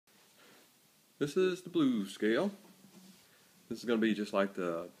This is the blues scale. This is going to be just like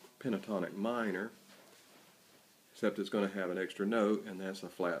the pentatonic minor, except it's going to have an extra note, and that's a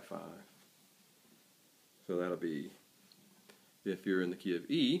flat 5. So that'll be, if you're in the key of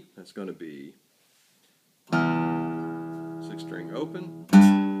E, that's going to be 6th string open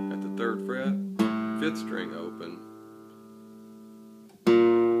at the 3rd fret, 5th string open,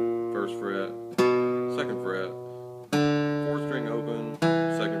 1st fret, 2nd fret, 4th string open,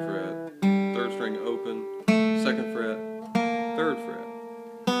 2nd fret, 3rd string open, 2nd fret, 3rd fret,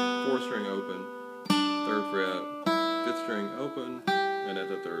 4th string open, 3rd fret, 5th string open, and at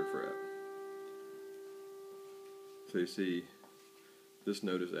the 3rd fret. So you see, this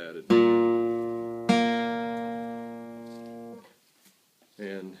note is added.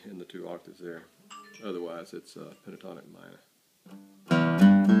 And in the 2 octaves there. Otherwise, it's pentatonic minor.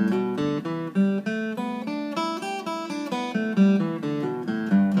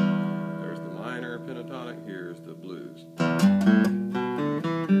 There's the minor pentatonic, here's the blues.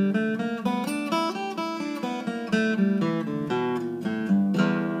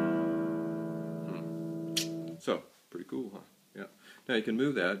 So, pretty cool, huh? Yeah. Now you can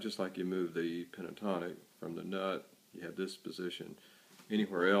move that just like you move the pentatonic from the nut. You have this position.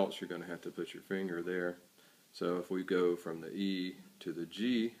 Anywhere else, you're going to have to put your finger there. So if we go from the E to the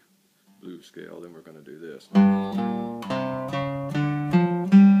G blues scale, then we're going to do this. So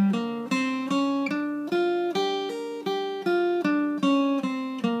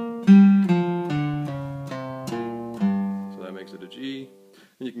that makes it a G.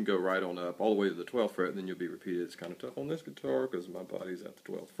 And you can go right on up all the way to the 12th fret, and then you'll be repeated. It's kind of tough on this guitar because my body's at the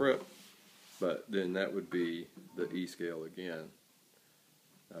 12th fret. But then that would be the E scale again.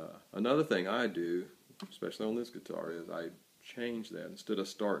 Another thing I do, especially on this guitar, is I change that. Instead of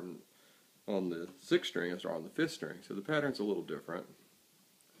starting on the 6th string, I start on the 5th string. So the pattern's a little different.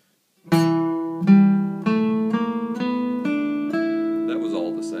 That was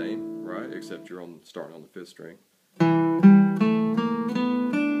all the same, right? Except you're starting on the 5th string.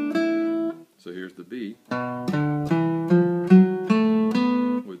 So here's the B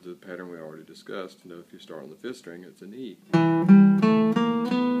with the pattern we already discussed. You know, if you start on the 5th string, it's an E.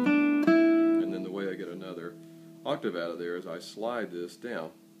 And then the way I get another octave out of there is I slide this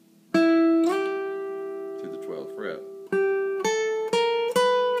down to the 12th fret.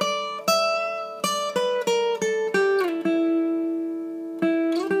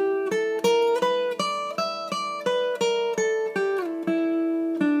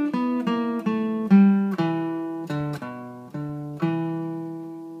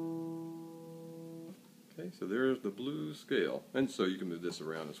 So there's the blues scale, and so you can move this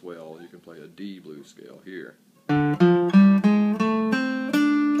around as well. You can play a D blues scale here. There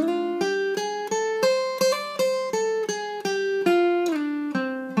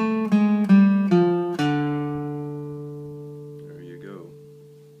you go.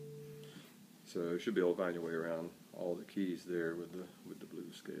 So you should be able to find your way around all the keys there with the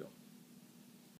blues scale.